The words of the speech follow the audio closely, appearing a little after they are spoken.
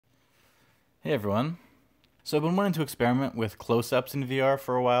Hey everyone. So I've been wanting to experiment with close-ups in VR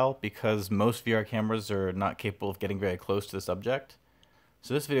for a while because most VR cameras are not capable of getting very close to the subject.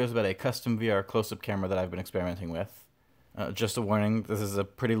 So this video is about a custom VR close-up camera that I've been experimenting with. Just a warning, this is a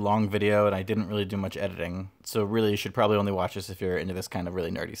pretty long video and I didn't really do much editing, so really you should probably only watch this if you're into this kind of really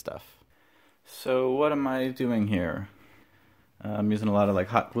nerdy stuff. So what am I doing here? I'm using a lot of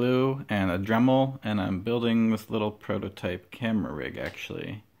hot glue and a Dremel, and I'm building this little prototype camera rig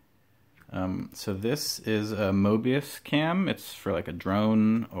actually. So this is a Mobius cam. It's for a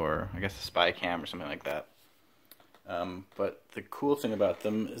drone or I guess a spy cam or something like that. But the cool thing about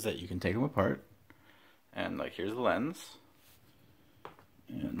them is that you can take them apart, and here's the lens,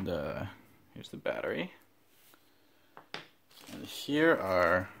 and here's the battery, and here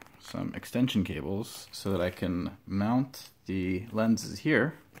are some extension cables so that I can mount the lenses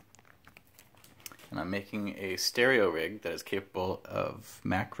here. And I'm making a stereo rig that is capable of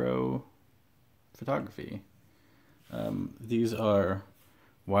macro photography. These are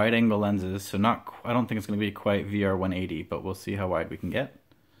wide-angle lenses, so I don't think it's going to be quite VR 180, but we'll see how wide we can get.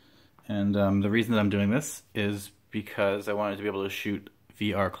 And the reason that I'm doing this is because I wanted to be able to shoot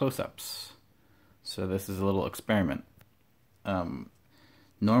VR close-ups. So this is a little experiment.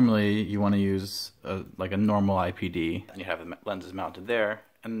 Normally, you want to use a normal IPD, and you have the lenses mounted there,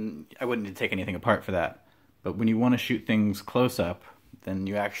 and I wouldn't need to take anything apart for that. But when you want to shoot things close-up, then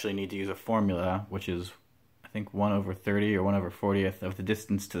you actually need to use a formula, which is, I think, 1/30 or 1/40th of the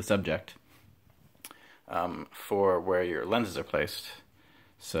distance to the subject for where your lenses are placed.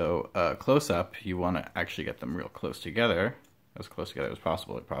 So close-up, you want to actually get them real close together, as close together as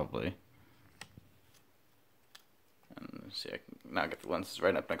possible, probably. And see, I can now get the lenses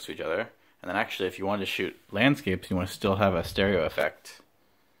right up next to each other. And then actually, if you want to shoot landscapes, you want to still have a stereo effect.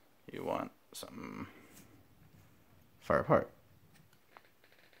 You want some far apart.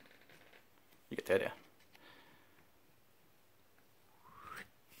 You get the idea.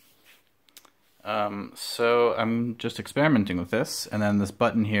 So I'm just experimenting with this, and then this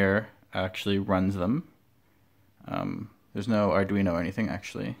button here actually runs them. There's no Arduino or anything,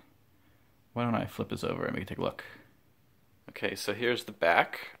 actually. Why don't I flip this over and we can take a look. Okay, so here's the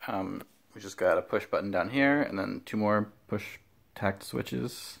back. We just got a push button down here, and then two more push tact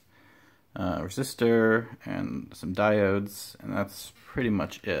switches, resistor, and some diodes, and that's pretty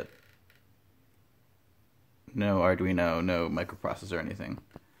much it. No Arduino, no microprocessor or anything.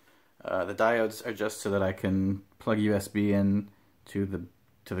 The diodes are just so that I can plug USB in to the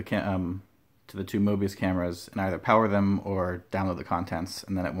two Mobius cameras and either power them or download the contents,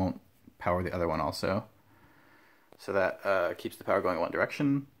 and then it won't power the other one also. So that keeps the power going in one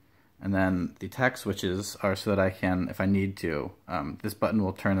direction. And then the tact switches are so that I can, if I need to, this button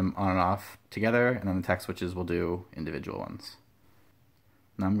will turn them on and off together, and then the tact switches will do individual ones.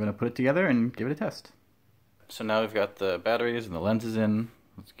 Now I'm going to put it together and give it a test. So now we've got the batteries and the lenses in.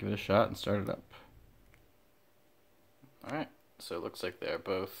 Let's give it a shot and start it up. Alright, so it looks like they're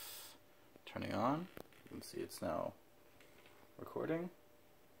both turning on. You can see it's now recording.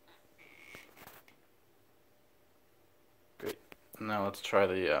 Great. Now let's try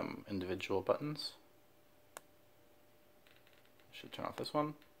the individual buttons. Should turn off this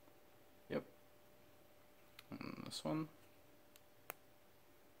one. Yep. And this one.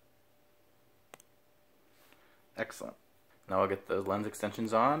 Excellent. Now I'll get the lens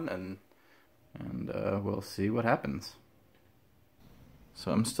extensions on, and we'll see what happens.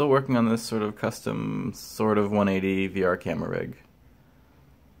 So I'm still working on this sort of custom, sort of 180 VR camera rig.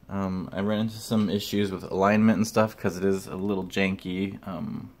 I ran into some issues with alignment and stuff because it is a little janky.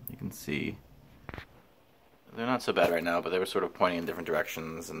 You can see they're not so bad right now, but they were sort of pointing in different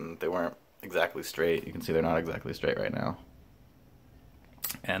directions, and they weren't exactly straight. You can see they're not exactly straight right now.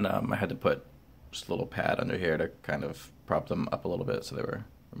 And I had to put just a little pad under here to kind of prop them up a little bit so they were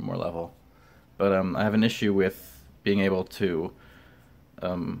more level. But I have an issue with being able to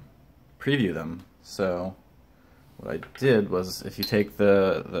preview them. So what I did was, if you take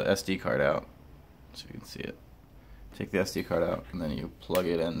the SD card out, so you can see it, take the SD card out and then you plug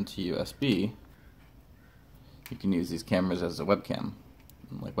it into USB, you can use these cameras as a webcam,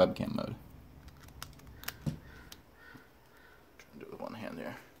 like webcam mode. Try and do it with one hand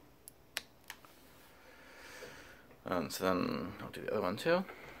here. So then I'll do the other one too.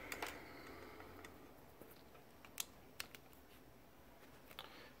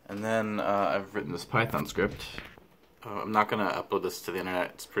 And then I've written this Python script. I'm not going to upload this to the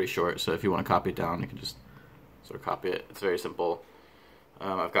internet. It's pretty short, so if you want to copy it down, you can just sort of copy it. It's very simple.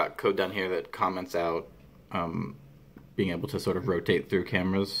 I've got code down here that comments out being able to sort of rotate through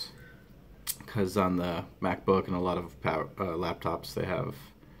cameras, because on the MacBook and a lot of laptops, they have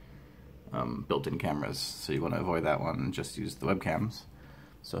built-in cameras, so you want to avoid that one and just use the webcams.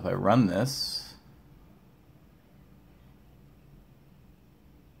 So if I run this,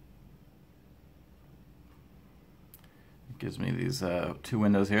 it gives me these two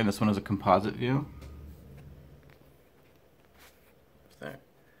windows here, and this one is a composite view. There.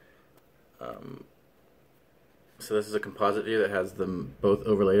 So this is a composite view that has them both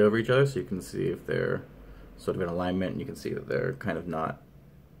overlaid over each other, so you can see if they're sort of in alignment, and you can see that they're kind of not,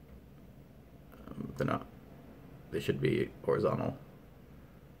 they should be horizontal.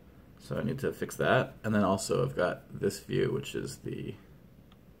 So I need to fix that. And then also I've got this view, which is the,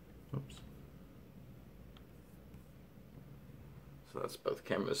 oops. So that's both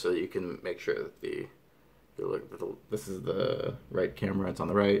cameras, so you can make sure that this is the right camera, it's on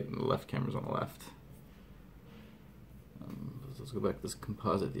the right, and the left camera's on the left. Let's go back to this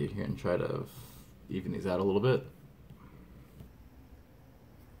composite view here and try to even these out a little bit.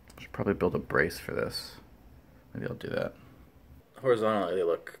 I should probably build a brace for this. Maybe I'll do that. Horizontally, they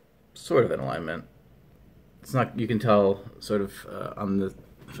look sort of in alignment. It's not, you can tell sort of on the,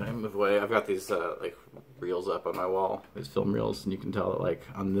 if I move away, I've got these like reels up on my wall, these film reels, and you can tell that like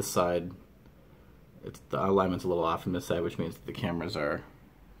on this side, the alignment's a little off on this side, which means that the cameras are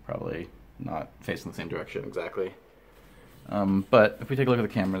probably not facing the same direction exactly. But if we take a look at the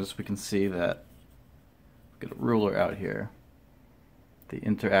cameras, we can see that, get a ruler out here, the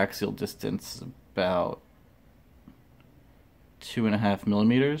interaxial distance is about 2.5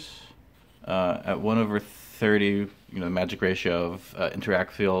 millimeters. At 1/30, the magic ratio of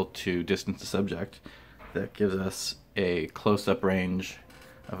interaxial to distance to subject, that gives us a close-up range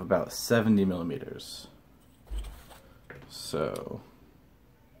of about 70 millimeters. So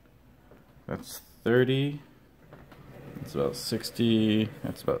that's 30. It's about 60,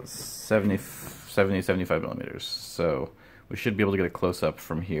 that's about 75 millimeters. So we should be able to get a close-up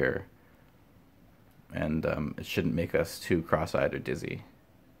from here, and it shouldn't make us too cross-eyed or dizzy.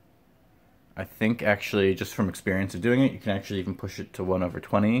 I think actually, just from experience of doing it, you can actually even push it to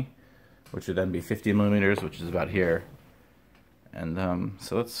 1/20, which would then be 50 millimeters, which is about here. And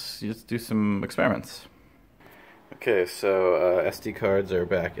so let's just do some experiments. Okay, so SD cards are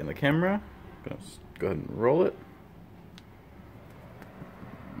back in the camera. I'm gonna go ahead and roll it.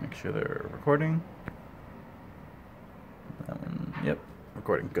 Make sure they're recording. Yep,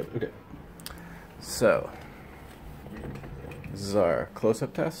 recording, good, okay. So, this is our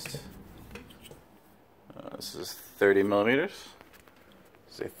close-up test. This is 30 millimeters.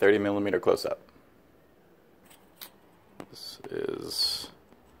 This is a 30 millimeter close-up. This is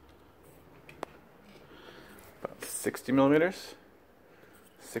about 60 millimeters.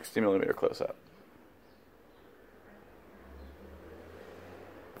 60 millimeter close-up.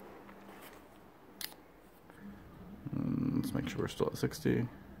 Let's make sure we're still at 60.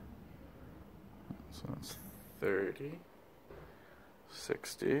 So that's 30,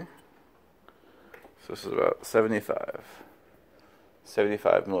 60. So this is about 75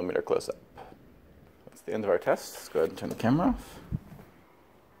 millimeter close-up. That's the end of our test. Let's go ahead and turn the camera off.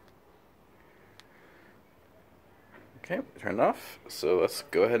 Okay, turned off. So let's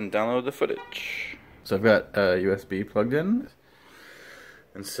go ahead and download the footage. So I've got USB plugged in,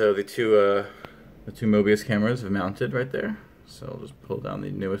 and so the two Mobius cameras have mounted right there. So I'll just pull down the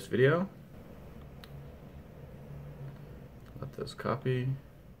newest video. Let this copy.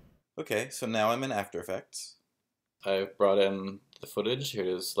 Okay, so now I'm in After Effects. I've brought in the footage. Here it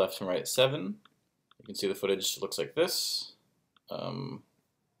is, left and right 7. You can see the footage looks like this.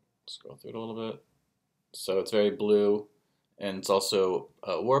 Scroll through it a little bit. So it's very blue, and it's also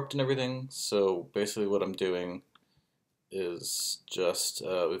warped and everything. So basically what I'm doing is just,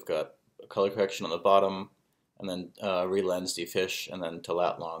 we've got a color correction on the bottom, and then relens, defish, and then to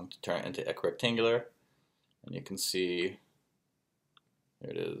lat long to turn it into equirectangular. And you can see,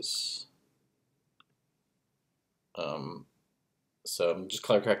 there it is. So I'm just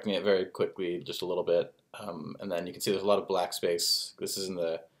color correcting it very quickly, just a little bit. And then you can see there's a lot of black space. This is in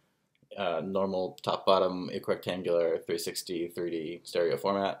the normal top-bottom equirectangular 360 3D stereo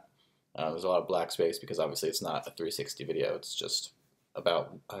format. There's a lot of black space because obviously it's not a 360 video, it's just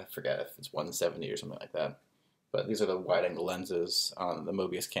about, I forget if it's 170 or something like that. But these are the wide-angle lenses on the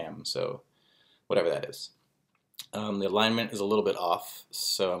Mobius cam, so whatever that is. The alignment is a little bit off,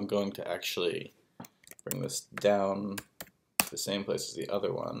 so I'm going to actually bring this down to the same place as the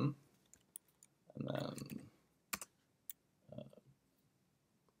other one, and then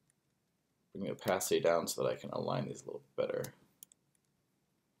bring the opacity down so that I can align these a little better.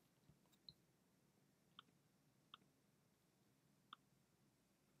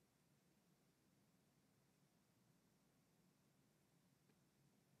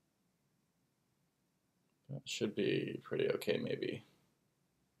 That should be pretty okay, maybe.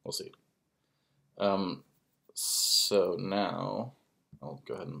 We'll see. So now I'll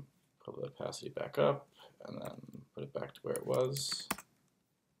go ahead and pull the opacity back up and then put it back to where it was.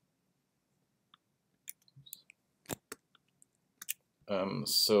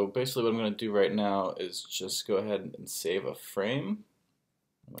 So basically what I'm going to do right now is just go ahead and save a frame.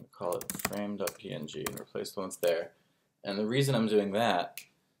 I'm going to call it frame.png and replace the one that's there. And the reason I'm doing that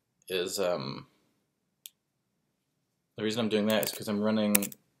is because I'm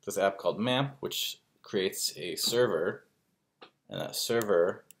running this app called MAMP, which creates a server, and that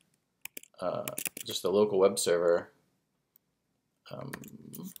server, just a local web server,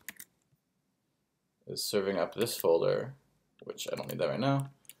 is serving up this folder, which I don't need that right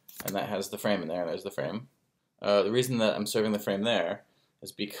now, and that has the frame in there, and there's the frame. The reason that I'm serving the frame there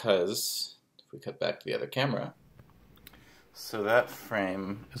is because, if we cut back to the other camera, so that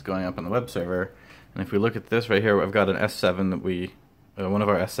frame is going up on the web server, and if we look at this right here, I've got an S7 that one of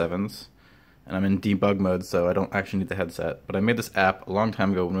our S7s, and I'm in debug mode, so I don't actually need the headset, but I made this app a long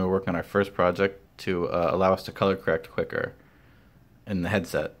time ago when we were working on our first project to allow us to color correct quicker in the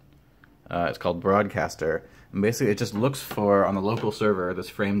headset. It's called Broadcaster, and basically it just looks for, on the local server, this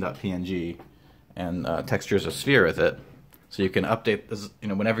frame.png, and textures a sphere with it, so you can update this,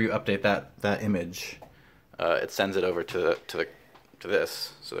 whenever you update that image, it sends it over to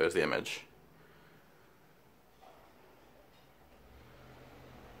this. So there's the image.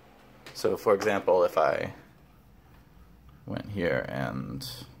 So for example, if I went here and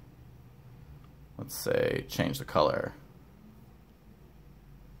let's say change the color,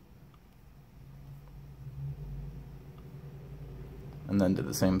 and then did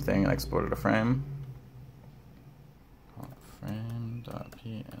the same thing and exported a frame,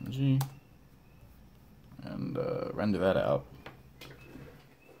 frame.png, and render that out.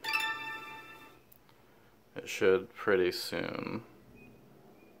 It should pretty soon.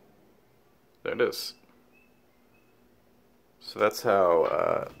 There it is. So that's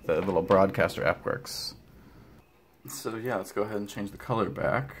how the little Broadcaster app works. So yeah, let's go ahead and change the color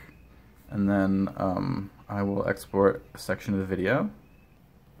back, and then I will export a section of the video.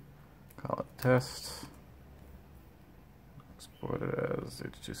 Call it test. Export it as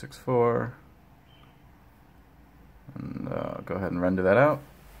H.264. And go ahead and render that out.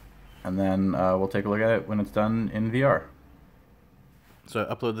 And then we'll take a look at it when it's done in VR. So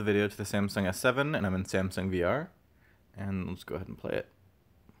I upload the video to the Samsung S7, and I'm in Samsung VR. And let's go ahead and play it.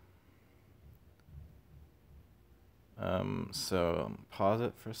 So pause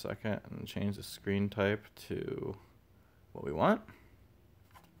it for a second and change the screen type to what we want.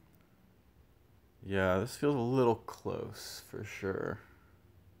 Yeah, this feels a little close for sure,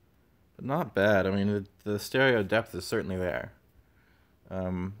 but not bad. I mean, the stereo depth is certainly there.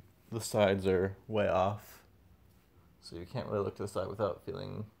 The sides are way off, so you can't really look to the side without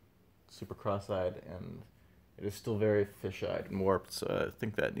feeling super cross-eyed, and it is still very fish-eyed and warped, so I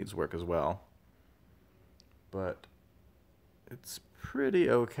think that needs work as well. But it's pretty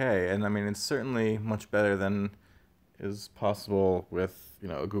okay, and I mean, it's certainly much better than is possible with,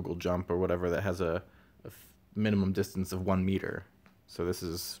 a Google Jump or whatever that has a minimum distance of 1 meter. So this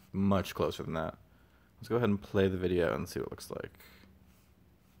is much closer than that. Let's go ahead and play the video and see what it looks like.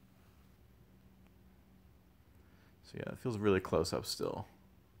 So yeah, it feels really close up still.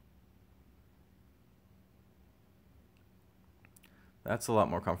 That's a lot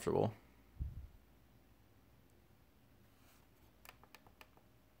more comfortable.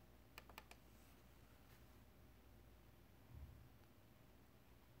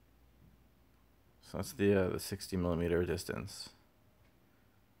 So that's the 60 millimeter distance.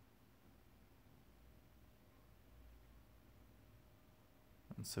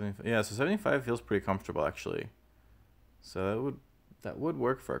 And 75, yeah, so 75 feels pretty comfortable actually. So that would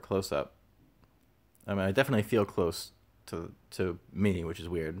work for a close-up. I mean, I definitely feel close to me, which is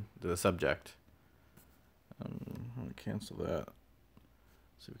weird, to the subject. I'm gonna cancel that.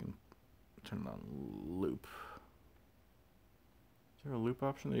 See if we can turn it on loop. Is there a loop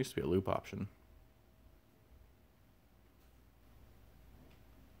option? There used to be a loop option.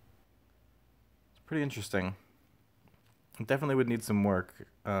 Pretty interesting. It definitely would need some work,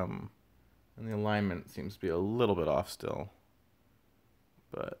 and the alignment seems to be a little bit off still.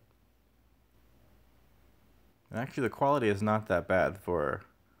 But actually, the quality is not that bad for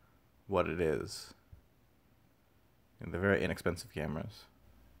what it is. And they're very inexpensive cameras.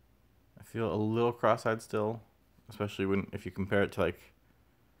 I feel a little cross-eyed still, especially if you compare it to like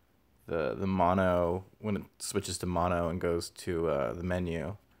the mono, when it switches to mono and goes to the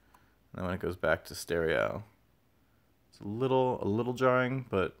menu. And then when it goes back to stereo, it's a little jarring,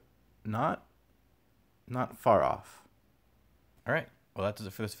 but not not far off. All right, well that does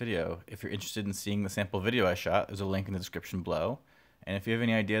it for this video. If you're interested in seeing the sample video I shot, there's a link in the description below. And if you have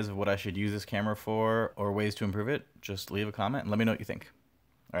any ideas of what I should use this camera for or ways to improve it, just leave a comment and let me know what you think.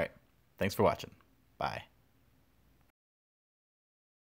 All right, thanks for watching. Bye.